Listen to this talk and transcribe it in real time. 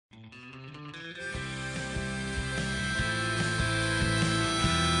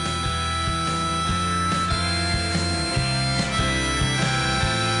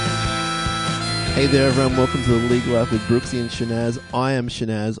Hey there, everyone. Welcome to The Legal Life with Brooksy and Shanaz. I am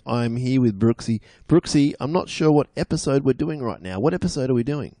Shanaz. I'm here with Brooksy. Brooksy, I'm not sure what episode we're doing right now. What episode are we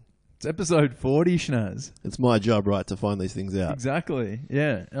doing? It's episode 40, Shanaz. It's my job, right, to find these things out. Exactly,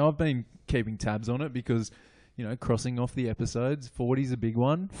 yeah. And I've been keeping tabs on it because, you know, crossing off the episodes, 40's a big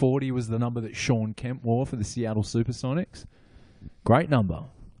one. 40 was the number that Sean Kemp wore for the Seattle Supersonics. Great number.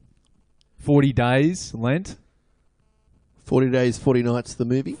 40 days, Lent. 40 Days, 40 Nights, the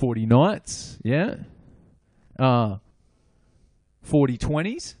movie. 40 nights, yeah. 40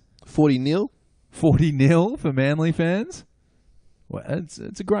 20s. 40-0. 40-0 for Manly fans. Well,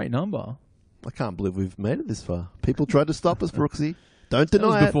 it's a great number. I can't believe we've made it this far. People tried to stop us, Brooksy. Don't That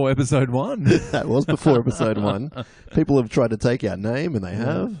was deny it. before episode 1. That was before episode 1. People have tried to take our name, and they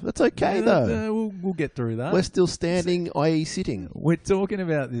have. That's okay, though. We'll get through that. We're still standing, i.e. sitting. We're talking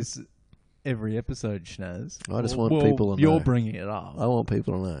about this every episode, Shanaz. I just want people to know. You're bringing it up. I want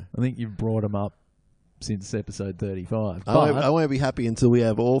people to know. I think you've brought them up since episode 35. I won't be happy until we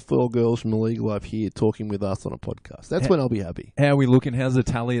have all 4 girls from The Legal Life here talking with us on a podcast. That's when I'll be happy. How are we looking? How's the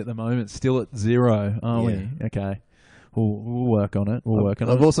tally at the moment? Still at 0, aren't Yeah. we? Okay. We'll work on it.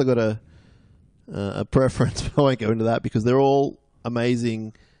 I've also got a preference, but I won't go into that because they're all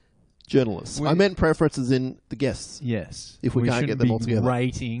amazing journalists. I meant preferences in the guests. Yes. If we can't get them all together.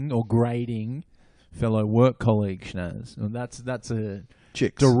 Rating or grading fellow work colleague, Shanaz. And that's a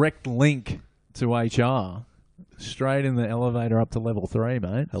Chicks. direct link to HR. Straight in the elevator up to level 3,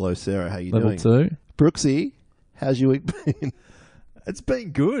 mate. Hello, Sarah. How you Level doing? 2. Brooksy, how's your week been? It's been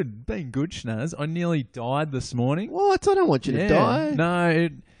good. Shanaz. I nearly died this morning. What? I don't want you to die. No,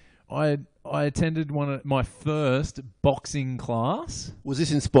 I attended my first boxing class. Was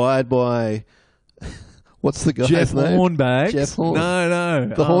this inspired by... What's the guy's Jeff name? Hornbags. Jeff Horn. No.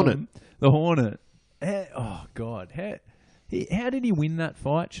 The Hornet. The Hornet. Oh, God. How did he win that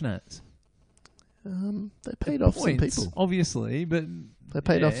fight, Shanaz? They paid off some Points, people. Obviously, but... They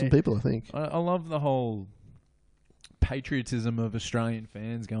paid off some people, I think. I love the whole patriotism of Australian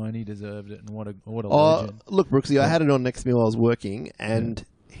fans going, he deserved it, and what a legend. Look, Brooksy, I had it on next to me while I was working, and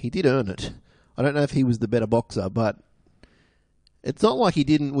he did earn it. I don't know if he was the better boxer, but it's not like he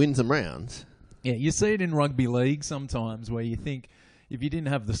didn't win some rounds. Yeah, you see it in rugby league sometimes where you think if you didn't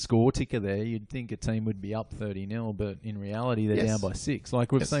have the score ticker there, you'd think a team would be up 30-0, but in reality they're down by 6.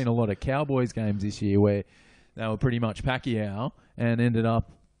 Like we've seen a lot of Cowboys games this year where they were pretty much Pacquiao and ended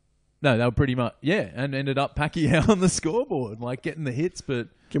up... No, they were pretty much... Yeah, and ended up Pacquiao on the scoreboard, like getting the hits but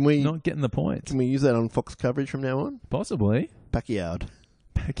not getting the points. Can we use that on Fox coverage from now on? Possibly. Pacquiao.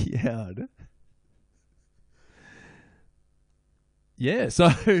 Yeah, so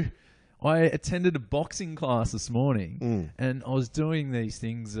I attended a boxing class this morning and I was doing these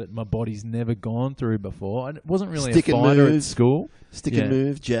things that my body's never gone through before. I wasn't really a fighter at school. Stick and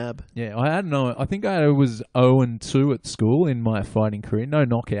move, jab. Yeah, I think I was 0-2 at school in my fighting career. No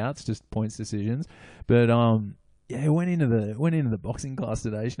knockouts, just points decisions. But went into the boxing class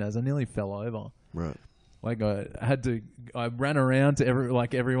today, Shanaz. I nearly fell over. Right. Like I ran around to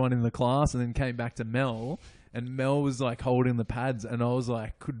everyone in the class and then came back to Mel, and Mel was like holding the pads, and I was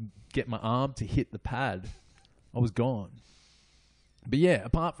like couldn't get my arm to hit the pad. I was gone. But yeah,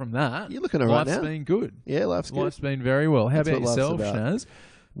 apart from that, you're looking all right now. Life's been good. Yeah, life's good. Life's been very well. How about yourself, about. Shanaz?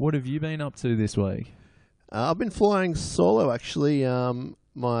 What have you been up to this week? I've been flying solo, actually.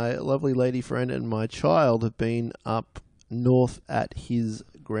 My lovely lady friend and my child have been up north at his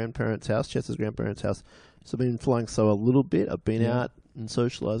grandparents' house, Chester's grandparents' house. So I've been flying solo a little bit. I've been out and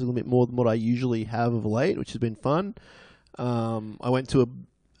socialising a little bit more than what I usually have of late, which has been fun. I went to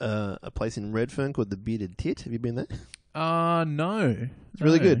a place in Redfern called the Bearded Tit. Have you been there? No. It's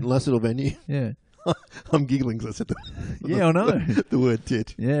really good. Nice little venue. Yeah. I'm giggling because I said I know. the word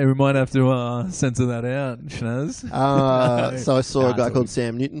tit. Yeah, we might have to censor that out, Shanaz. So I saw a guy called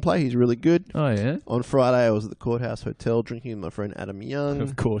Sam Newton play. He's really good. Oh, yeah? On Friday, I was at the Courthouse Hotel drinking with my friend Adam Young.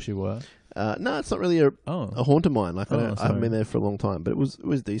 Of course you were. No, it's not really a haunt of mine. Like I haven't been there for a long time, but it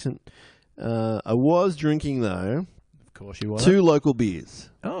was decent. I was drinking, though. Of course you were. 2 local beers.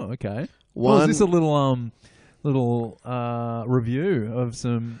 Oh, okay. Is this a little review of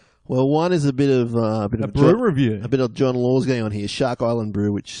some... Well, one is a bit of review. A bit of John Laws going on here. Shark Island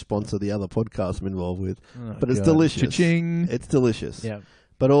Brew, which sponsor the other podcast I'm involved with. Oh, but it's delicious. Cha-ching. It's delicious. Yeah.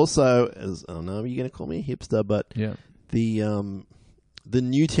 But also, you're going to call me a hipster, but the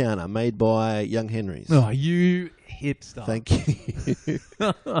Newtowner made by Young Henry's. Oh, you hipster. Thank you.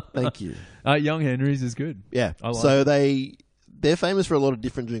 Thank you. Young Henry's is good. Yeah. So they're famous for a lot of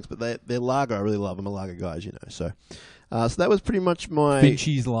different drinks, but their lager I really love. I'm a lager guy, as you know. So that was pretty much my...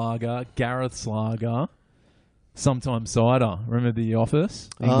 Finchie's lager, Gareth's lager, sometimes cider. Remember The Office?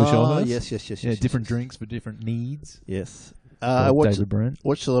 English Office? Yes. Yeah, different drinks for different needs. Yes. I David Brent.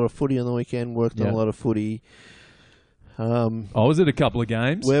 watched a lot of footy on the weekend, worked on a lot of footy. I was at a couple of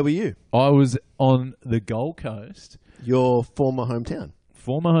games. Where were you? I was on the Gold Coast. Your former hometown.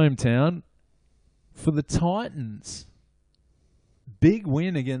 Former hometown for the Titans. Big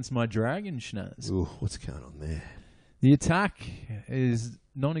win against my Dragon Schnaz. Ooh, what's going on there? The attack is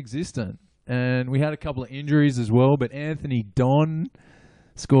non-existent. And we had a couple of injuries as well, but Anthony Don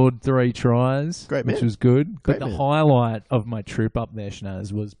scored 3 tries, Great man. which was good. Great but the man. highlight of my trip up there,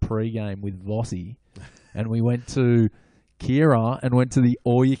 Schnaz, was pre-game with Vossi. And we went to Kira and went to the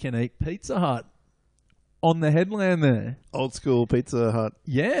all-you-can-eat Pizza Hut on the headland there. Old school Pizza Hut.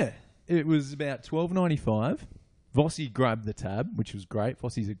 Yeah. It was about $12.95. Vossi grabbed the tab, which was great.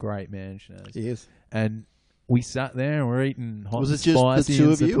 Vossi's a great man, Schnaz. He is. And we sat there and we're eating hot Was and it just the spicy two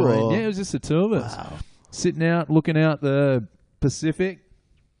and of you, supreme. or- Yeah, it was just the two of us. Wow. Sitting out, looking out the Pacific,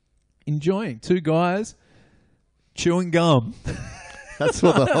 enjoying. 2 guys chewing gum. That's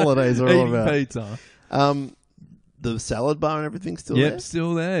what the holidays are all Eating about. pizza. The salad bar and everything's still Yep, there?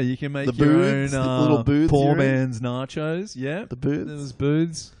 still there. You can make The your booths, own the little booths poor you're in? man's nachos. Yep. The booths? There was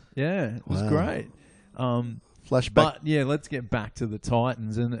booths. Yeah, it was Wow. great. Flashback. But yeah, let's get back to the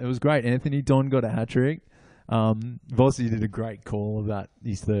Titans, and it was great. Anthony Don got a hat trick. Vossi did a great call of that,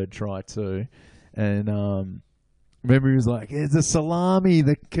 his 3rd try too, and remember he was like, "It's the salami,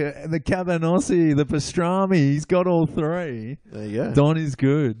 the cabanossi, the pastrami. He's got all 3. There you go. Don is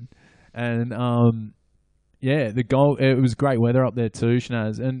good, and yeah, the goal. It was great weather up there too,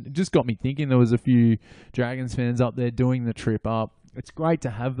 Schnaz, and it just got me thinking. There was a few Dragons fans up there doing the trip up. It's great to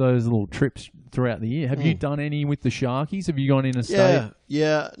have those little trips throughout the year. Have you done any with the Sharkies? Have you gone in a state?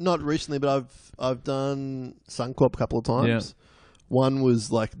 Yeah. Not recently, but I've done Suncorp a couple of times. Yeah. One was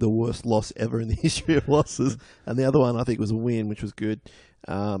like the worst loss ever in the history of losses, and the other one I think was a win, which was good.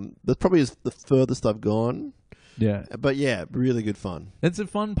 That probably is the furthest I've gone. Yeah. But yeah, really good fun. It's a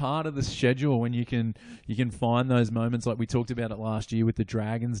fun part of the schedule when you can find those moments like we talked about it last year with the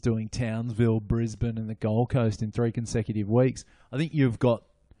Dragons doing Townsville, Brisbane and the Gold Coast in 3 consecutive weeks. I think you've got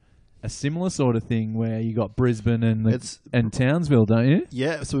a similar sort of thing where you got Brisbane and Townsville, don't you?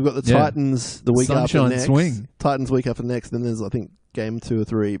 Yeah, so we've got the Titans the week Sunshine after next. swing. Titans week after next, then there's I think game 2 or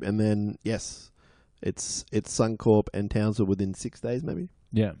 3, and then yes, it's Suncorp and Townsville within 6 days maybe.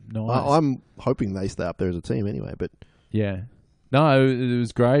 Yeah, nice. I'm hoping they stay up there as a team anyway, but yeah. No, it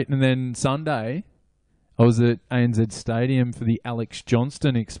was great. And then Sunday, I was at ANZ Stadium for the Alex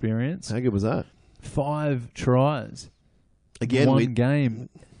Johnston experience. how good was that? 5 tries. Again, one game.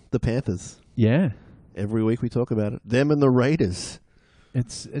 The Panthers. Yeah. Every week we talk about it. Them and the Raiders.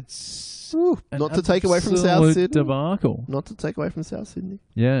 It's an not to take away from South absolute Sydney. debacle. Not to take away from South Sydney.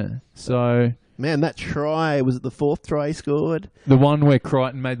 Yeah. So Man, that try, was it the 4th try he scored? the one where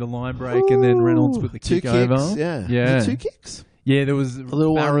Crichton made the line break and then Reynolds put the 2 kick kicks, over. yeah. Yeah. Was it 2 kicks? Yeah, there was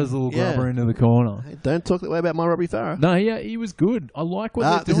little one, Farah's little grubber yeah. into the corner. Hey, don't talk that way about my Robbie Farah. No, yeah, he was good. I like what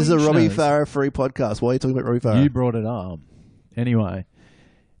they're This doing. is a Robbie Schnaz. Farah free podcast. Why are you talking about Robbie Farah? You brought it up. Anyway,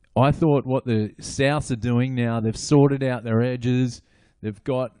 I thought what the Souths are doing now, they've sorted out their edges. They've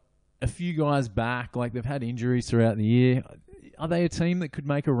got a few guys back. Like, they've had injuries throughout the year. Are they a team that could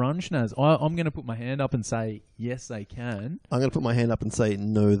make a run, Schnaz? I'm going to put my hand up and say, yes, they can. I'm going to put my hand up and say,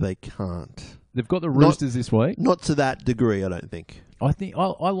 no, they can't. They've got the Roosters this week. Not to that degree, I don't think. I think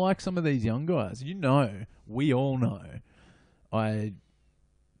I like some of these young guys. You know, we all know I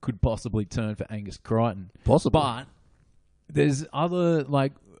could possibly turn for Angus Crichton. Possible. But there's other,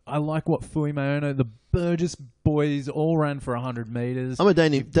 like, I like what Fui Mayono, the Burgess boys all ran for 100 metres. I'm a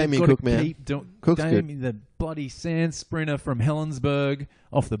Damien Cook man. Cook's Damien, the bloody sand sprinter from Helensburgh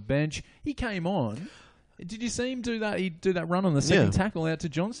off the bench. He came on. Did you see him do that? He'd do that run on the second tackle out to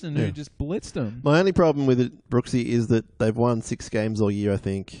Johnston, who just blitzed him. My only problem with it, Brooksy, is that they've won 6 games all year, I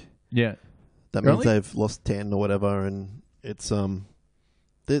think. Yeah. That means they've lost 10 or whatever, and it's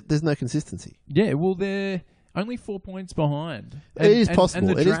there's no consistency. Yeah, well, they're only 4 points behind. It is possible.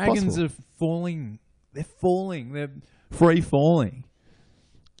 And the It is Dragons possible. are falling. They're falling. They're free falling.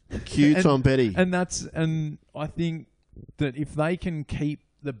 Cue Tom Petty. And I think that if they can keep,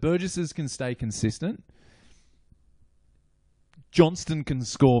 the Burgesses can stay consistent, Johnston can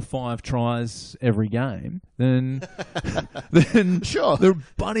score 5 tries every game, then Sure. the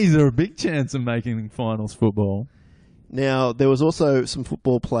Bunnies are a big chance of making finals football. Now, there was also some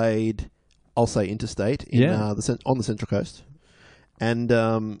football played, I'll say interstate, on the Central Coast. And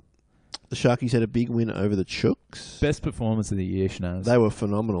the Sharkies had a big win over the Chooks. Best performance of the year, Schnaz. They were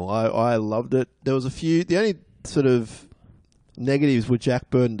phenomenal. I loved it. There was a few... The only sort of Negatives were Jack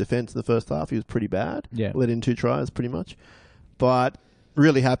Bird in defence in the first half. He was pretty bad. Yeah. Let in 2 tries, pretty much. But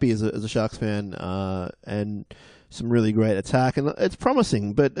really happy as a Sharks fan, and some really great attack. And it's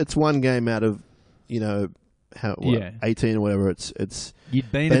promising, but it's one game out of, 18 or whatever. It's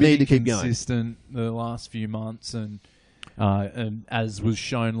You'd been they a need bit to keep going. inconsistent the last few months, and as was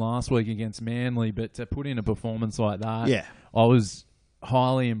shown last week against Manly, but to put in a performance like that, I was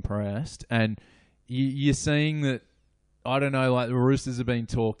highly impressed. And you're seeing that, I don't know, like the Roosters have been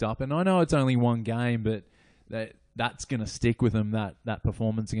talked up, and I know it's only one game, but that's going to stick with them, that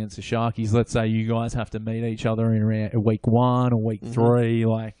performance against the Sharkies. Let's say you guys have to meet each other in around week 1 or week 3,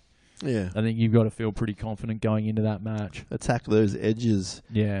 I think you've got to feel pretty confident going into that match. Attack those edges.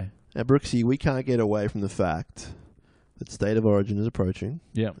 Yeah. Now, Brooksy, we can't get away from the fact that State of Origin is approaching.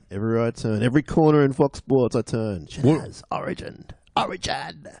 Yeah. Everywhere I turn, every corner in Fox Sports I turn. Chaz, Origin.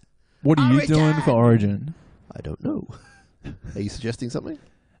 What are you doing for Origin? I don't know. Are you suggesting something?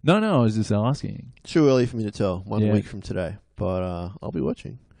 No, I was just asking. Too early for me to tell. 1 week from today. But I'll be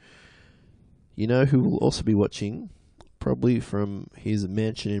watching. You know who will also be watching, probably from his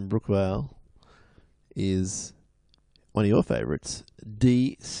mansion in Brookvale, is one of your favourites,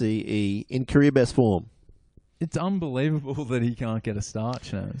 DCE, in career best form. It's unbelievable that he can't get a start,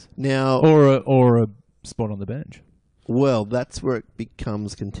 Shaz. Now, or a spot on the bench. Well, that's where it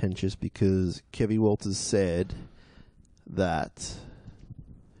becomes contentious, because Kevy Walters said that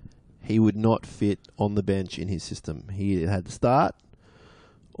he would not fit on the bench in his system. He had to start,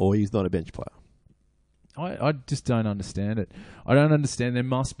 or he's not a bench player. I just don't understand it. I don't understand. There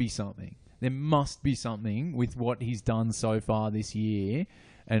must be something. There must be something with what he's done so far this year,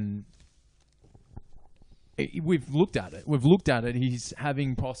 and we've looked at it. He's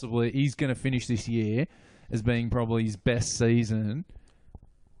going to finish this year as being probably his best season,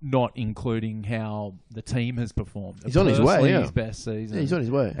 not including how the team has performed. He's on his way, yeah. His best season. Yeah, he's on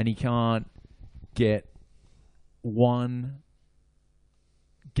his way. And he can't get one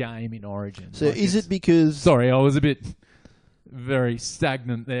game in Origin. So is it because... Sorry, I was a bit very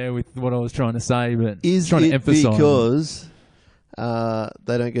stagnant there with what I was trying to say, but is trying to emphasize. Because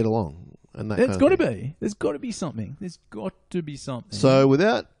they don't get along? There's got to be. There's got to be something. There's got to be something. So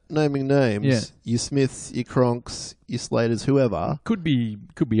without naming names, your Smiths, your Cronks, your Slaters, whoever... Could be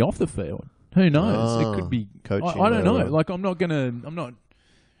off the field. Who knows? It could be coaching. I don't know. Like, I'm not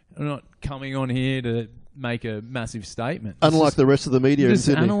coming on here to make a massive statement. Unlike the rest of the media in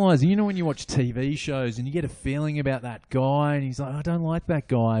Sydney. Analysing. You know, when you watch TV shows and you get a feeling about that guy, and he's like, I don't like that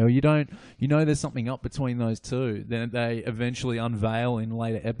guy, or you know there's something up between those two, then they eventually unveil in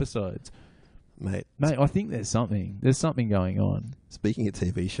later episodes. Mate, I think there's something. There's something going on. Speaking of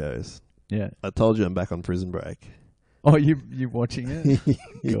TV shows, I told you I'm back on Prison Break. Oh, you watching it?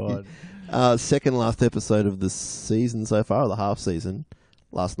 God. Second last episode of the season so far, or the half season.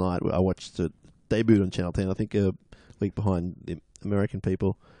 Last night I watched it. Debuted on Channel 10, I think a week behind the American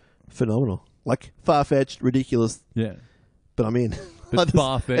people. Phenomenal. Like, far-fetched, ridiculous. Yeah. But I'm in. But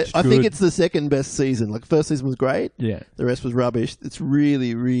far-fetched, I think it's the second best season. Like, first season was great. Yeah. The rest was rubbish. It's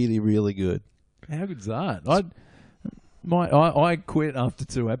really, really, really good. How good's that? I quit after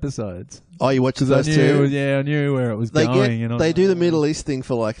 2 episodes. Oh, you watched those 2? Yeah, I knew where it was going. They do the Middle East thing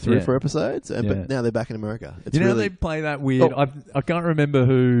for like 3 or 4 episodes, but now they're back in America. It's they play that weird... Oh. I can't remember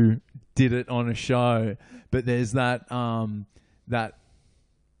who did it on a show, but there's that that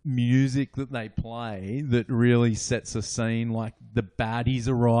music that they play that really sets a scene, like the baddies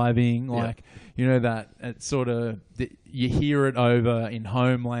arriving, like that it's sort of you hear it over in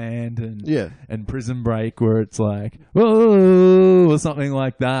Homeland and Prison Break, where it's like whoa or something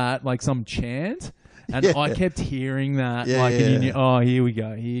like that, like some chant. And I kept hearing that, and you knew, here we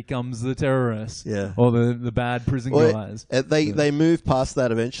go, here comes the terrorists, or the bad prison guys. They move past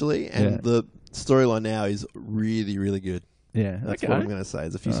that eventually, and the storyline now is really, really good. Yeah, that's what I'm going to say.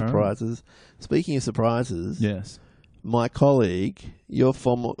 There's a few surprises. Right. Speaking of surprises, yes, my colleague, your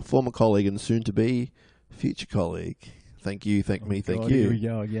former colleague and soon-to-be future colleague, thank you, thank you. Here we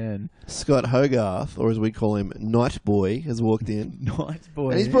go again. Scott Hogarth, or as we call him, Night Boy, has walked in. Night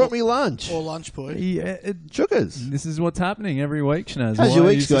Boy. And he's brought me lunch. Or Lunch Boy. Chookers. This is what's happening every week, Shnaz. How's your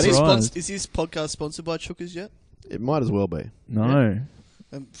week, Scott? Is this podcast sponsored by Chookers yet? It might as well be. No.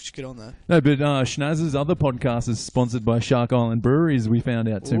 Should get on that. No, but Shnaz's other podcast is sponsored by Shark Island Breweries, we found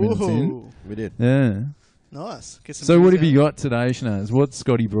out 2 minutes in. We did. Yeah. Nice. So what have you got today, Shnaz? What's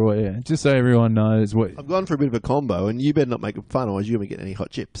Scotty brought you? Just so everyone knows what... I've gone for a bit of a combo, and you better not make fun, otherwise you're going to get any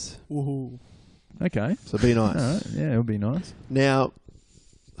hot chips. Ooh. Okay. So be nice. All right. Yeah, it'll be nice. Now,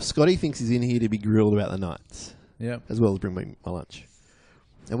 Scotty thinks he's in here to be grilled about the Knights. Yeah. As well as bring me my lunch.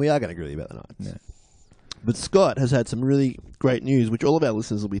 And we are going to grill you about the Knights. Yeah. But Scott has had some really great news, which all of our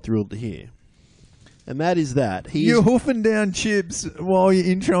listeners will be thrilled to hear. And that is that You're hoofing down chips while you're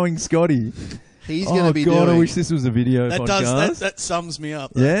introing Scotty. he's going to be God, doing... I wish this was a video podcast. That sums me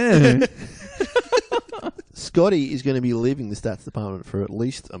up. Yeah. Scotty is going to be leaving the stats department for at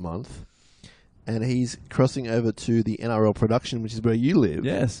least a month. And he's crossing over to the NRL production, which is where you live.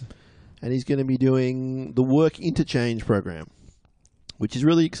 Yes. And he's going to be doing the work interchange program, which is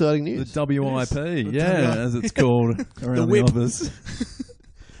really exciting news. The WIP, The as it's called around the whip. office.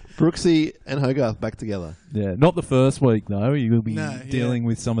 Brooksy and Hogarth back together. Yeah, not the first week though. You'll be No, dealing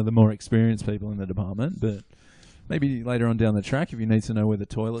with some of the more experienced people in the department, but maybe later on down the track, if you need to know where the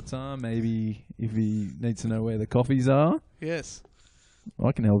toilets are, maybe if he needs to know where the coffees are, Yes.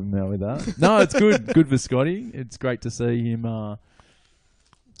 I can help him out with that. No, it's good. Good for Scotty. It's great to see him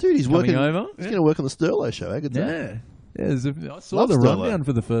Dude, he's coming working. over. He's going to work on the Sterlo show. How good's that? Yeah. I saw Love the Sterlo. rundown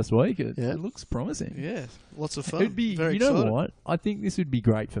for the first week. It looks promising. Yeah. Lots of fun. It'd be, Very you know excited. what? I think this would be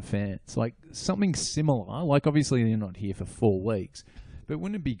great for fans. Like something similar. Like obviously they're not here for 4 weeks, but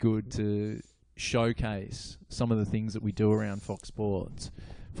wouldn't it be good to showcase some of the things that we do around Fox Sports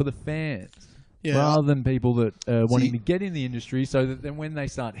for the fans? Yeah. Rather than people that are wanting See- to get in the industry, so that then when they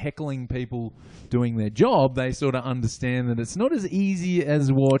start heckling people doing their job, they sort of understand that it's not as easy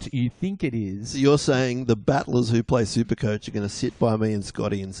as what you think it is. So you're saying the battlers who play Supercoach are going to sit by me and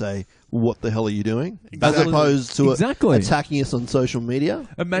Scotty and say, "What the hell are you doing?" Exactly. As opposed to Exactly. attacking us on social media.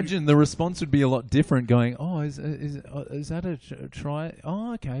 Imagine the response would be a lot different. Going, oh, is that a try?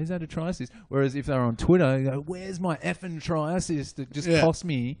 Oh, okay, is that a try assist? Whereas if they're on Twitter, they go, where's my effing try assist? It just cost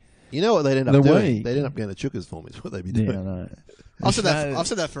me. You know what they'd end up The doing? way- They'd end up going to Chookers for me. Is what they'd be Yeah, doing. I know. I've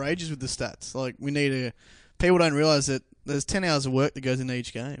said that for ages with the stats. Like we need to. People don't realise that there's 10 hours of work that goes into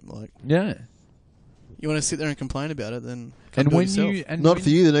each game. Like Yeah, you want to sit there and complain about it, then come and do it when yourself. you and Not when, for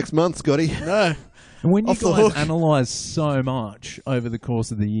you the next month, Scotty. No. and when you Off the guys hook. analyse so much over the course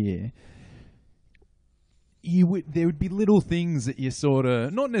of the year, there would be little things that you sort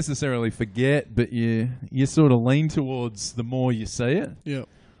of not necessarily forget, but you sort of lean towards the more you see it. Yeah.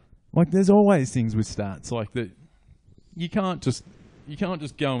 Like there's always things with stats like that. You can't just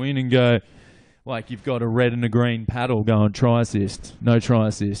go in and go like you've got a red and a green paddle going try assist, no try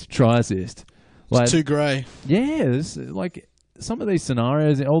assist, try assist. Like It's too grey. yeah, there's, like some of these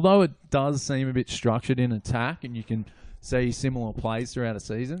scenarios, although it does seem a bit structured in attack, and you can see similar plays throughout a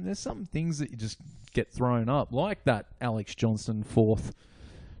season. There's some things that you just get thrown up, like that Alex Johnston 4th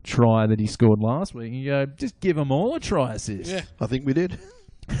try that he scored last week. And you go, just give them all a try assist. Yeah. I think we did.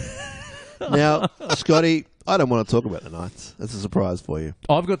 Now, Scotty, I don't want to talk about the Knights. That's a surprise for you.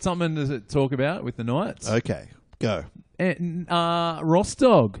 I've got something to talk about with the Knights. Okay, go. And Ross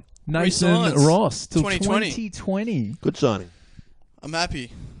Dog, Nathan Re-signs. Ross till 2020. 2020. Good signing. I'm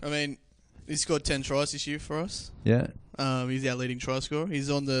happy. I mean, he scored 10 tries this year for us. Yeah. He's our leading try scorer. He's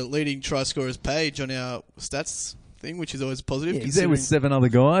on the leading try scorers page on our stats thing, which is always positive. He's there with considering- 7 other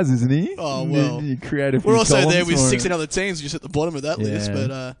guys, isn't he? Oh, And well. then you create a few We're also there columns with for 16 him. other teams just at the bottom of that Yeah. list.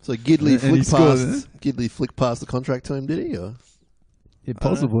 But So Gidley And he scored, Gidley flicked past the contract to him, did he? Or? Yeah,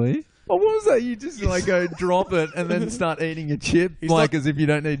 possibly. Well, what was that? You just like go drop it and then start eating a chip, He's like not- as if you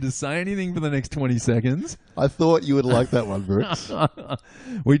don't need to say anything for the next 20 seconds. I thought you would like that one, Brooks.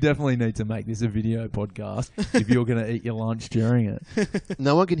 We definitely need to make this a video podcast if you're going to eat your lunch during it.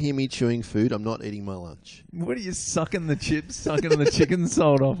 No one can hear me chewing food. I'm not eating my lunch. What are you sucking the chips, sucking the chicken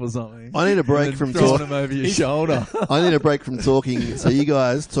salt off or something? I need a break And then from throwing talk. them over your shoulder. I need a break from talking. So you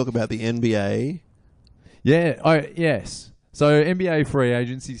guys talk about the NBA. Yeah. Oh, yes. So NBA free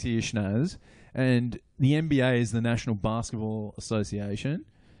agency's here, Schnaz, and the NBA is the National Basketball Association,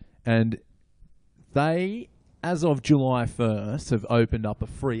 and they, as of July 1st, have opened up a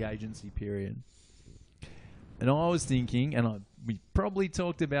free agency period. And I was thinking, and we probably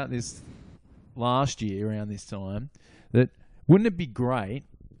talked about this last year around this time, that wouldn't it be great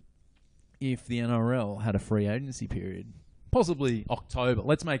if the NRL had a free agency period? Possibly October.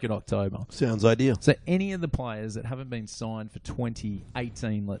 Let's make it October. Sounds ideal. So any of the players that haven't been signed for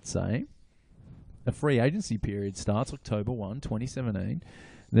 2018, let's say, a free agency period starts October 1, 2017.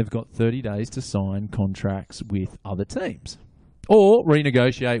 They've got 30 days to sign contracts with other teams or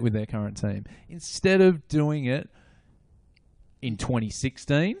renegotiate with their current team. Instead of doing it in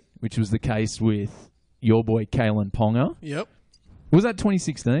 2016, which was the case with your boy Kalen Ponga. yep. Was that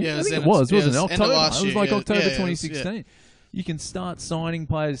 2016? Yeah, I think end it was, of- wasn't yeah, it? it was end of October. last It was year, like yeah. October Yeah, yeah, it was, 2016. You can start signing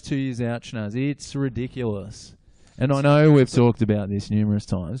players 2 years out, Schnaz. It's ridiculous. And I know we've talked about this numerous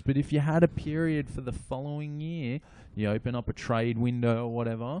times, but if you had a period for the following year, you open up a trade window or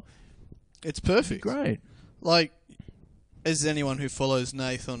whatever, It's perfect. great. Like, as anyone who follows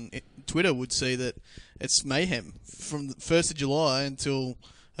Nath on Twitter would see that it's mayhem from the 1st of July until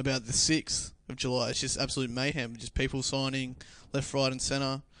about the 6th of July. It's just absolute mayhem. Just people signing left, right, and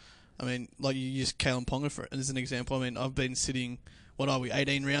centre. I mean, like you use Kalen Ponga for it as an example. I mean, I've been sitting,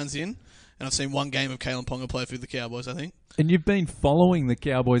 18 rounds in, and I've seen one game of Kalen Ponga play for the Cowboys, I think. And you've been following the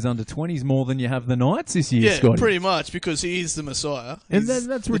Cowboys under-20s more than you have the Knights this year, Yeah, Scotty. pretty much, because he is the Messiah. And He's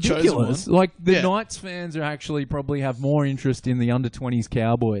that's the chosen ridiculous. one. Like, the Yeah. Knights fans are actually probably have more interest in the under-20s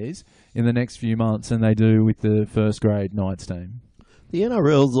Cowboys in the next few months than they do with the first-grade Knights team. The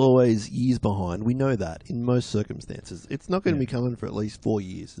NRL's always years behind. We know that in most circumstances. It's not going to be coming for at least 4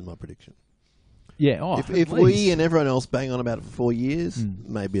 years, is my prediction. Yeah, If we and everyone else bang on about it for 4 years,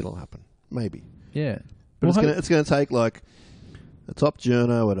 maybe it'll happen. Maybe. Yeah. But it's going to take like a top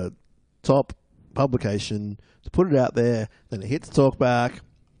journo at a top publication to put it out there, then it hits talkback.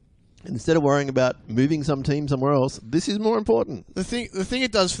 And instead of worrying about moving some team somewhere else, this is more important. The thing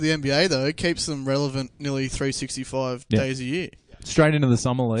it does for the NBA, though, it keeps them relevant nearly 365 days a year. Straight into the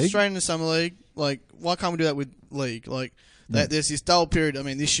Summer League. Straight into Summer League. Like, why can't we do that with League? Like, there's this dull period. I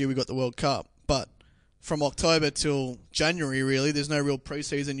mean, this year we got the World Cup, but from October till January, really, there's no real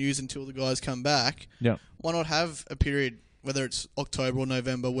preseason news until the guys come back. Yeah. Why not have a period, whether it's October or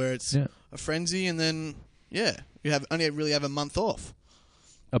November, where it's a frenzy, and then, you only really have a month off.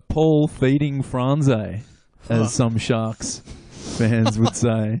 A Paul feeding Franze, as some Sharks fans would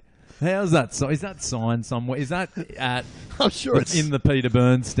say. How's that? Is that signed somewhere? Is that at? I'm sure it's in the Peter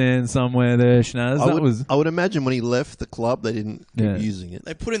Burns stand somewhere there, Schnaz. I would imagine when he left the club, they didn't keep using it.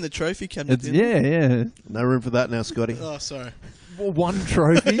 They put in the trophy cabinet. Yeah. No room for that now, Scotty. Oh, sorry. Well, one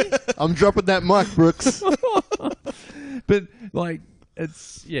trophy. I'm dropping that mic, Brooks. But like,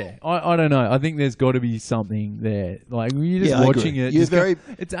 it's I don't know. I think there's got to be something there. Like you're just watching it.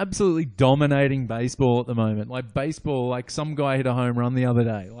 It's absolutely dominating baseball at the moment. Like baseball, like some guy hit a home run the other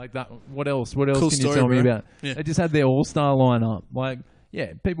day. Like that. What else? What else cool can story, you tell me bro. about? Yeah. They just had their all-star lineup. Like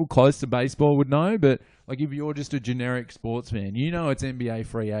people close to baseball would know, but like if you're just a generic sports fan, you know it's NBA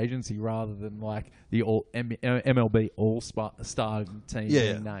free agency rather than like the MLB all-star team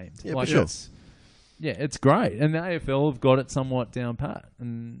being named. Yeah, like for sure. It's great. And the AFL have got it somewhat down pat.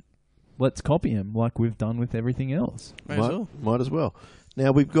 And let's copy them like we've done with everything else. Might as well.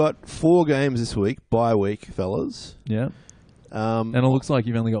 Now, we've got 4 games this week, bye week, fellas. Yeah. And it looks like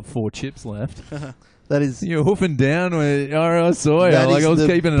you've only got 4 chips left. That is... You're hoofing down with... I saw you. Like, I was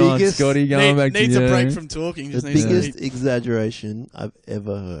keeping an eye on Scotty going back to you. Needs a break from talking. The biggest exaggeration I've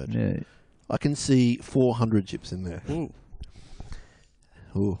ever heard. Yeah. I can see 400 chips in there.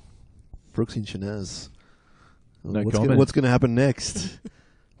 Ooh. Brooks and Shanaz. No comment. What's going to happen next?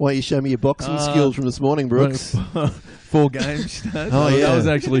 Why don't you show me your boxing skills from this morning, Brooks? 4 games. Oh, yeah. That was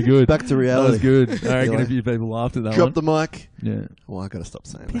actually good. Back to reality. That was good. I reckon a few people laughed at that Drop one. the mic. Yeah. Well, I got to stop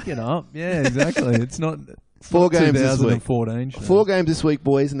saying Pick it up. Yeah, exactly. It's not 4 games this week. 2014. 4 games this week,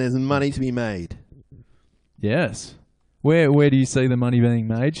 boys, and there's money to be made. Yes. Where do you see the money being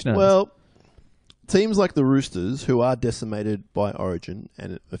made, Schnaz? Well, teams like the Roosters, who are decimated by Origin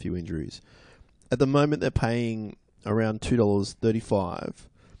and a few injuries, at the moment they're paying around $2.35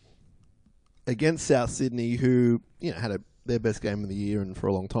 against South Sydney, who had their best game of the year and for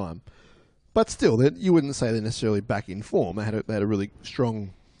a long time. But still, you wouldn't say they're necessarily back in form. They had a really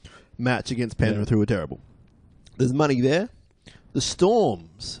strong match against Penrith, who were terrible. There's money there. The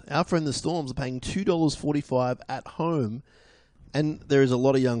Storms, our friend the Storms, are paying $2.45 at home. And there is a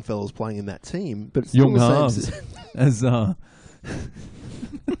lot of young fellas playing in that team, but it's still young halves, as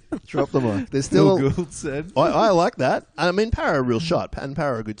drop the mic. There's still Phil Gould said. I like that. I mean, Para are a real shot, and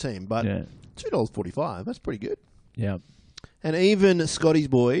Para are a good team, but $2.45, that's pretty good. Yeah. And even Scotty's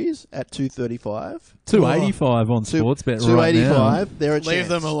boys at $2.35, $2.85 on Sportsbet right now. $2.85. They're a chance. Leave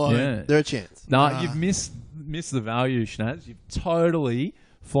them alone. Yeah. They're a chance. No, you've missed the value, Schnaz. You've totally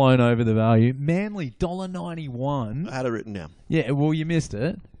flown over the value. Manly $1.91. I had it written down. Yeah, well, you missed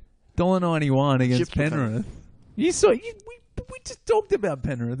it. $1.91 against Penrith. You saw. We just talked about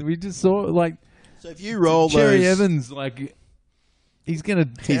Penrith. We just saw So if you roll Cherry those, Evans, he's gonna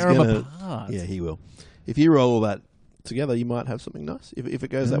tear them apart. Yeah, he will. If you roll all that together, you might have something nice if it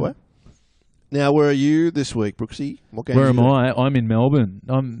goes that way. Now, where are you this week, Brooksy? What games Where am I? I'm in Melbourne.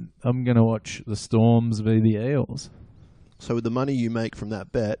 I'm going to watch the Storms v the Eels. So with the money you make from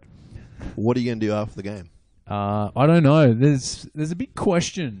that bet, what are you going to do after the game? I don't know. There's a big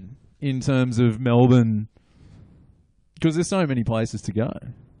question in terms of Melbourne because there's so many places to go.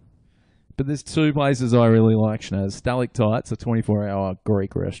 But there's 2 places I really like, Schnaz. Stalactites, a 24-hour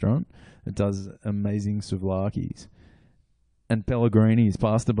Greek restaurant that does amazing souvlaki's. And Pellegrini's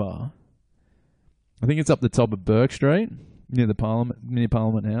Pasta Bar. I think it's up the top of Burke Street, near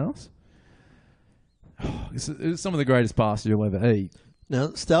Parliament House. It's some of the greatest pasta you'll ever eat.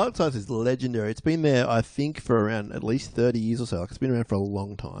 Now, stalactites is legendary. It's been there, I think, for around at least 30 years or so. Like, it's been around for a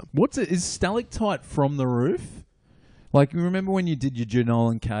long time. What's it? Is stalactite from the roof? Like, you remember when you did your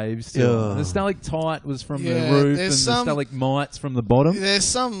Jenolan Caves still? Yeah. The stalactite was from Yeah, the roof and there's the some- stalagmites from the bottom. There's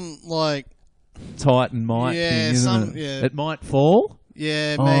some, like... Titanite Yeah, thing, isn't some- it? yeah. It might fall.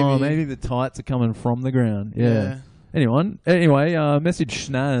 Yeah, Oh, maybe. maybe the tights are coming from the ground. Yeah. Anyway, message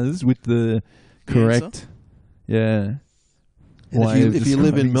Schnaz with the correct. And way of if you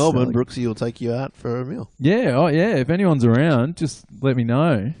live in describing Melbourne, stalag- Brooksy will take you out for a meal. Yeah, oh yeah. If anyone's around, just let me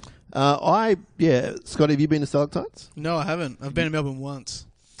know. Scott, have you been to stalactites? No, I haven't. I've been in Melbourne once.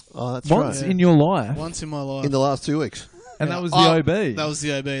 Oh, that's Once right. in your life, Once in my life. In the last 2 weeks. and Yeah. that was the Oh, OB. That was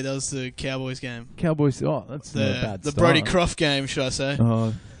the OB. That was the Cowboys game. Cowboys. Oh, that's not a bad The start. Brody Croft game, should I say.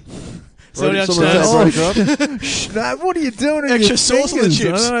 Oh, So Brody- what someone else, say Schnaz? Brody Croft? Schnaz, what are you doing? with Extra your sauce on the fingers?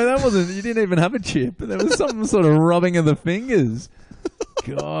 chips. I know, that wasn't. You didn't even have a chip. There was some sort of rubbing of the fingers.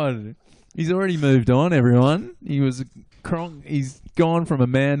 God, he's already moved on. Everyone, he's gone from a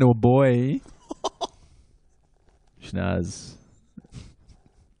man to a boy. Schnaz.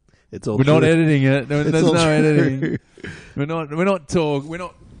 It's all We're not true. editing it. There's It's all no true. editing. We're not talk. We're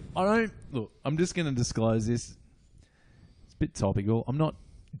not. I don't look. I'm just going to disclose this. It's a bit topical. I'm not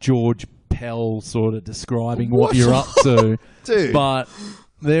George Pell sort of describing what you're up to, Dude. but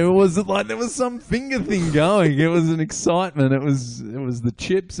there was some finger thing going. It was an excitement. It was the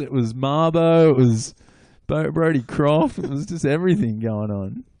chips. It was Marbo. It was Brody Croft. It was just everything going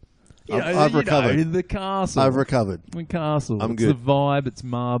on. I've recovered. The castle. I've recovered. The castle. I'm it's good. the vibe. It's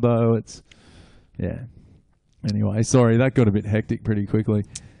Marbo. It's Anyway, sorry that got a bit hectic pretty quickly.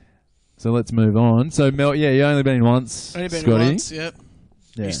 So let's move on. So Mel, you only been once, Only been Scotty. once, yep.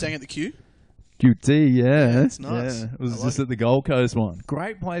 Yeah. You staying at the queue? QT, yeah. it's nice. Yeah. It was I like just at the Gold Coast one.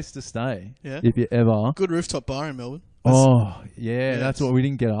 Great place to stay. Yeah. If you ever. Good rooftop bar in Melbourne. Yeah, that's it's- what we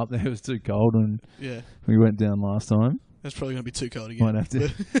didn't get up there. It was too cold when Yeah. we went down last time. That's probably going to be too cold again. Might have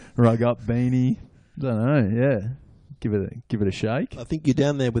to rug up beanie. Don't know. Yeah, give it a shake. I think you're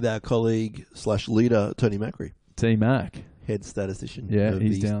down there with our colleague / leader, Tony Macri, T Mac. head statistician. Yeah, of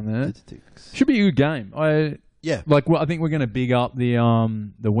he's the down there. statistics. Should be a good game. Yeah. I think we're going to big up the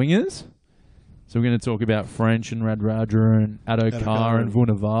wingers. So we're going to talk about French and Radradra and Adokar and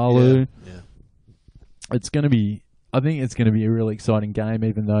Vunivalu. Yeah. It's going to be. I think it's going to be a really exciting game,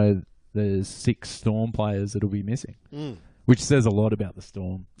 even though there's 6 Storm players that'll be missing, which says a lot about the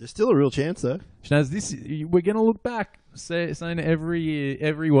Storm. There's still a real chance, though. Shnaz, we're going to look back, saying every year,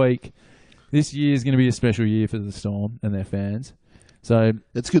 every week, this year is going to be a special year for the Storm and their fans. So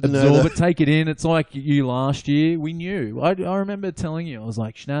It's good to know absorb that. it, take it in. It's like you last year. We knew. I remember telling you, I was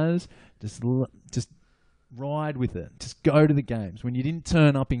like, Shnaz, just ride with it. Just go to the games. When you didn't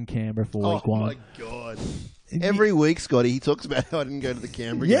turn up in Canberra for week one. Oh, my God. Every week, Scotty, he talks about how I didn't go to the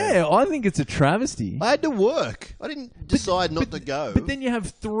Canberra game. Yeah, I think it's a travesty. I had to work. I didn't decide not to go. But then you have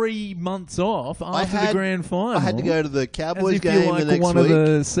 3 months off after the grand final. I had to go to the as Cowboys if game you're like the next one week. of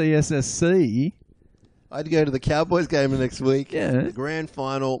the CSSC. I had to go to the Cowboys game the next week. Yeah. The grand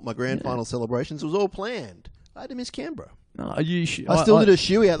final, my grand final celebrations was all planned. I had to miss Canberra. No, I still did a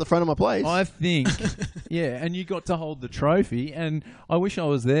shoey out the front of my place. I think, yeah, and you got to hold the trophy, and I wish I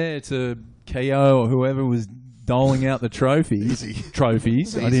was there to KO or whoever was doling out the trophies.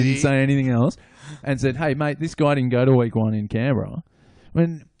 Trophies. I didn't say anything else, and said, "Hey, mate, this guy didn't go to week 1 in Canberra."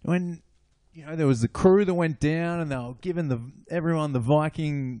 When there was the crew that went down, and they were giving everyone the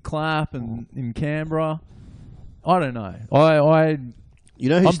Viking clap, and in Canberra, I don't know. I'm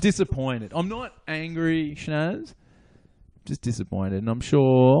disappointed. I'm not angry, Shnaz. Just disappointed, and I'm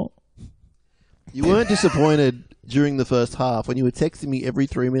sure You weren't disappointed during the first half when you were texting me every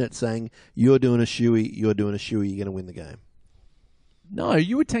 3 minutes saying, "You're doing a shoey, you're doing a shoey, you're going to win the game." no,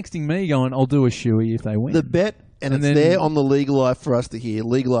 you were texting me going, "I'll do a shoey if they win." The bet, and it's then- there on the Legal Life for us to hear.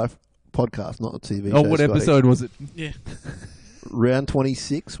 Legal Life podcast, not the TV show. Oh, what Scotty. episode was it? Yeah. Round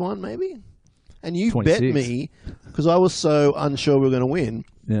 26 one, maybe? And you 26. bet me, because I was so unsure we were going to win.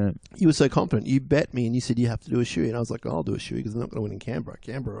 Yeah. You were so confident. You bet me and you said you have to do a shoey. And I was like, I'll do a shoey because they're not going to win in Canberra.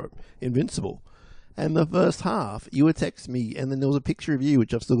 Canberra are invincible. And the first half, you were texting me, and then there was a picture of you,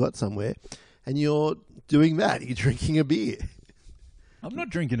 which I've still got somewhere, and you're doing that. You're drinking a beer. I'm not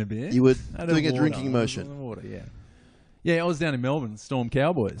drinking a beer. You were I had doing a water. drinking I was motion. on the water, yeah. Yeah, I was down in Melbourne, Storm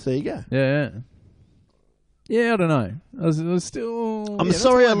Cowboys. So there you go. Yeah. Yeah, I don't know. I was still... I'm yeah, that's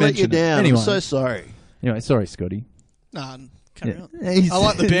sorry why I let you mentioned it. down. Anyway, I'm so sorry. anyway, sorry, Scotty. Nah, carry Yeah. on. He's- I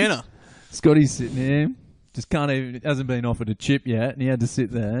like the banner. Scotty's sitting there, just hasn't been offered a chip yet, and he had to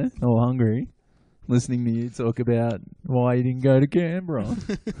sit there, all hungry, listening to you talk about why you didn't go to Canberra.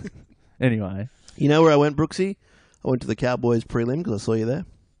 Anyway, You know where I went, Brooksy? I went to the Cowboys prelim because I saw you there.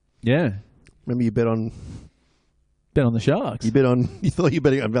 Yeah. Remember you bet on the Sharks. You thought you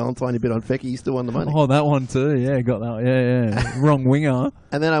betting on Valentine, you bet on Fecky, you still won the money. Oh, that one too. Yeah, got that. Yeah. Wrong winger.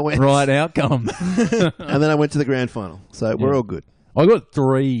 And then I went Right outcome. and then I went to the grand final. So we're all good. I got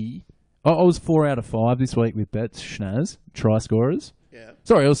 3. I was 4 out of 5 this week with bets, Schnaz, try scorers. Yeah.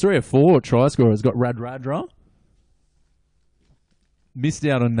 Sorry, I was 3 or 4 try scorers. Got Radradra. Missed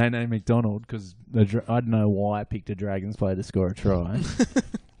out on Nene McDonald because I don't know why I picked a Dragons player to score a try.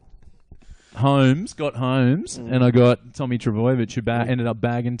 Holmes, and I got Tommy Trbojevic, who ended up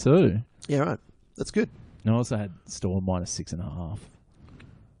bagging 2. Yeah, right. That's good. And I also had Storm minus 6.5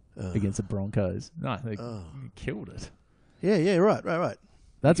 against the Broncos. No, they killed it. Yeah, right.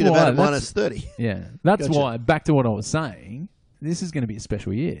 That's you could why have had a minus 30. Yeah, that's Gotcha. why. Back to what I was saying. This is going to be a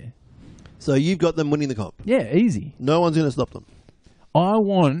special year. So you've got them winning the comp. Yeah, easy. No one's going to stop them. I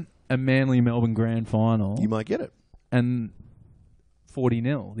want a Manly Melbourne grand final. You might get it. And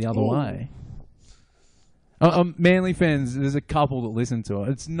 40-0 the other way. Manly fans, there's a couple that listen to it.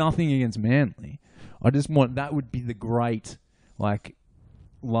 It's nothing against Manly. I just want that would be the great,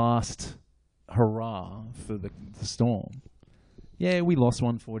 last hurrah for the Storm. Yeah, we lost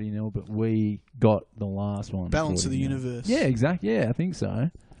 140-0, but we got the last one. Balance of the 40-0. universe. Yeah, exactly. Yeah, I think so.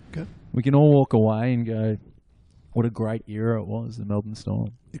 Okay. We can all walk away and go, what a great era it was, the Melbourne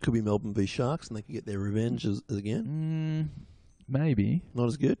Storm. It could be Melbourne v Sharks, and they could get their revenge again. Maybe. Not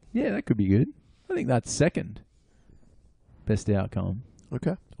as good. Yeah, that could be good. I think that's second best outcome.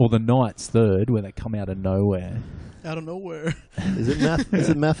 Okay. Or the Knights third, where they come out of nowhere. Out of nowhere. Is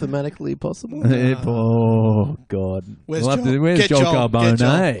it mathematically possible? Oh, God. Where's where's Joel? Joel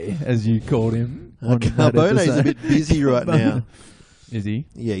Carbone, as you called him? Carbone's a bit busy right now. Is he?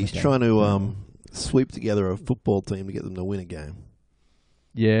 Yeah, he's trying to sweep together a football team to get them to win a game.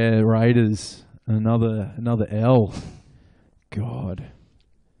 Yeah, Raiders. Another L. God.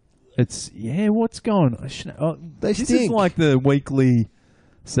 What's going on? They this stink. is like the weekly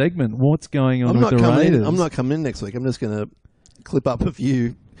segment. What's going on with the Raiders? I'm not coming in next week. I'm just going to clip up a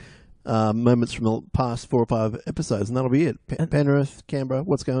few moments from the past 4 or 5 episodes, and that'll be it. Penrith, Canberra,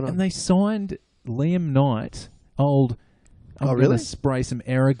 what's going on? And they signed Liam Knight, I'm really? going to spray some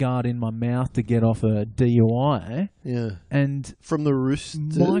Aerogard in my mouth to get off a DUI. Yeah. And from the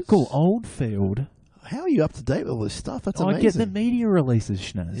Roosters? Michael Oldfield. How are you up to date with all this stuff? That's amazing. I get the media releases,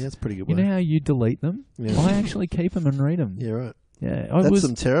 Schnaz. Yeah, that's pretty good. You know how you delete them? Yeah. I actually keep them and read them. Yeah, right. Yeah, that's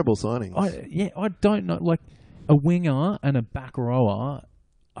some terrible signings. I don't know. Like a winger and a back rower,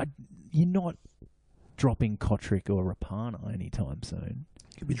 you're not dropping Kotrick or Rapana anytime soon.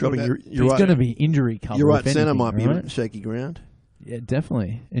 Could be dropping. He's going to be injury covered. Your right centre might be right? shaky ground. Yeah,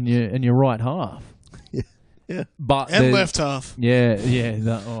 definitely. And your right half. Yeah. And left half.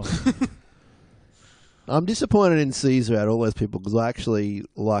 Yeah. I'm disappointed in Caesar out of all those people because I actually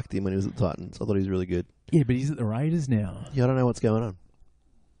liked him when he was at the Titans. I thought he was really good. Yeah, but he's at the Raiders now. Yeah, I don't know what's going on.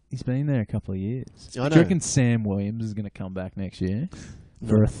 He's been there a couple of years. I know. Do you reckon Sam Williams is going to come back next year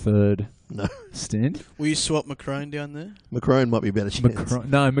for a third stint? Will you swap McCrone down there? McCrone might be a better chance.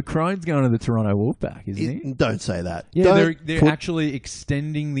 McCrone's going to the Toronto Wolfpack, isn't he? Don't say that. Yeah, they're actually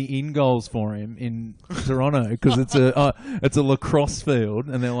extending the in goals for him in Toronto because it's a lacrosse field,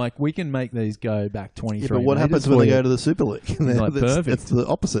 and they're like, we can make these go back 23. Yeah, but what happens when they go to the Super League? Like, perfect. It's the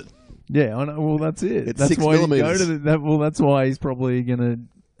opposite. Yeah, I know. Well, that's it. It's that's 6 why millimeters. you go to that's why he's probably going to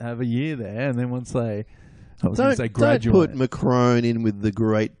have a year there, and then once they, graduate. Don't put McCrone in with the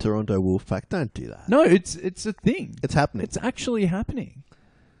great Toronto Wolfpack. Don't do that. No, it's a thing. It's happening. It's actually happening.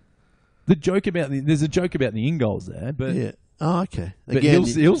 There's a joke about the in goals there, but yeah. Oh, okay. But Again,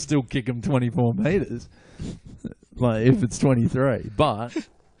 he'll still kick him 24 meters, like if it's 23. But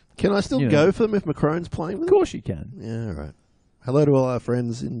can I still go for them if McCrone's playing with them? Of course you can. Yeah, all right. Hello to all our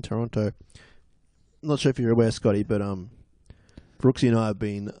friends in Toronto. I'm not sure if you're aware, Scotty, but Brooksy and I have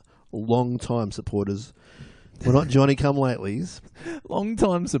been long-time supporters. We're not Johnny-come-latelys.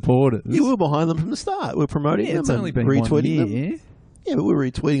 Long-time supporters. Yeah, we were behind them from the start. We're promoting them it's and only been retweeting 1 year. them. Yeah, but we were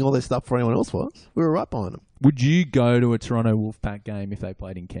retweeting all their stuff before anyone else was. We were right behind them. Would you go to a Toronto Wolfpack game if they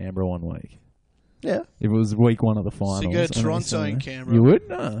played in Canberra one week? Yeah. If it was week 1 of the finals. So you go to Toronto and Canberra. You would?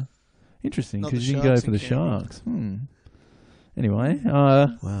 No. Interesting, because you can go for the Sharks. Anyway.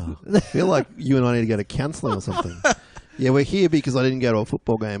 Wow. I feel like you and I need to go to counselling or something. Yeah, we're here because I didn't go to a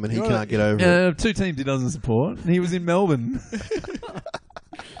football game and he can't get over it. 2 teams he doesn't support. He was in Melbourne.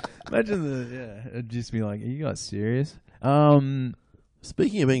 Imagine it'd just be like, are you guys serious?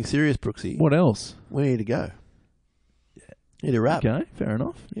 Speaking of being serious, Brooksy. What else? We need to go. Need to wrap. Okay, fair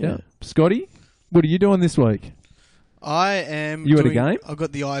enough. Yeah. Scotty, what are you doing this week? I am. You at a game? I've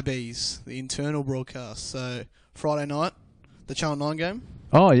got the IBs, the internal broadcast. So Friday night, the Channel 9 game,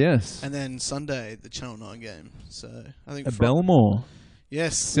 Oh, yes. and then Sunday, the Channel 9 game. So I think At Belmore.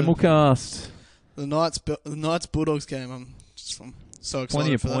 Yes, Simulcast. the Knights Bulldogs game. I'm so excited.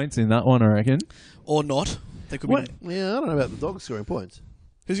 Plenty of for points in that one, I reckon. that. Or not. They could What? be. Yeah, I don't know about the Dogs scoring points.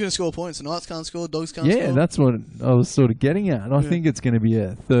 Who's going to score points? The Knights can't score. Dogs can't score. Yeah, that's what I was sort of getting at. And I Yeah. think it's going to be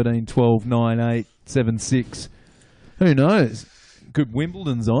a 13, 12, 9, 8, 7, 6. Who knows? Could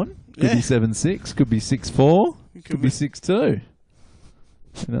Wimbledon's on. Could Yeah. be 7-6. Could be 6-4. Could Could be 6-2.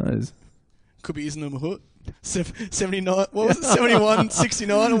 Who knows? Could be Isn't Mahut. 79. What was it? 71,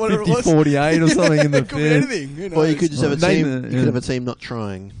 69, or whatever it was. 50-48 or something in the It could be fifth. anything. Who knows? Or you could just have a Name team. it, You yeah. could have a team not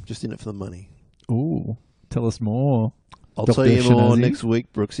trying, just in it for the money. Ooh, tell us more. I'll Dr. tell you more Shinazi. next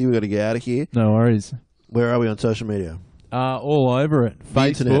week, Brooksy. We've got to get out of here. No worries. Where are we on social media? All over it. The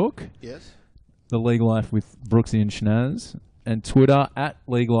internet. Facebook, Yes. The League Life with Brooksy and Schnaz, and Twitter at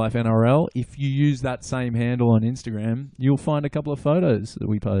League Life NRL. If you use that same handle on Instagram, you'll find a couple of photos that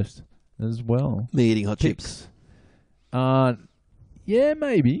we post as well. Me eating hot chips. Yeah,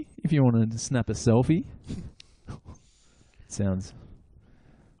 maybe if you want to snap a selfie. Sounds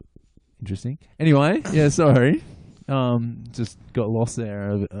interesting. Anyway, yeah, sorry. Just got lost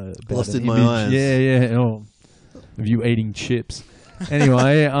there. About Lost an in my image. eyes. Yeah. Oh, of you eating chips.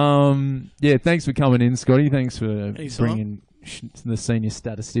 Anyway, yeah. Thanks for coming in, Scotty. Thanks for Anytime. bringing the senior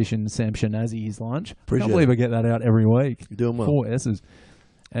statistician Sam Shinazi his lunch. Appreciate Can't believe I get that out every week. You're doing well. 4 S's.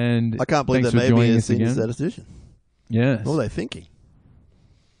 And I can't believe thanks that for maybe joining a us senior again. statistician. Yes. What were they thinking?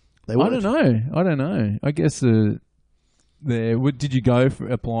 They I weren't. don't know. I guess did you go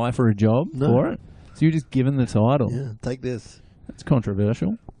apply for a job No. for it? So you're just given the title. Yeah, take this. That's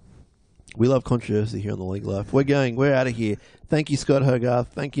controversial. We love controversy here on the League Life. We're out of here. Thank you, Scott Hogarth.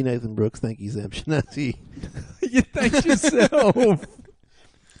 Thank you, Nathan Brooks. Thank you, Sam Shinazi. You thank yourself.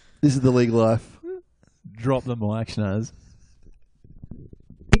 This is the League Life. Drop the mic, Schnaz.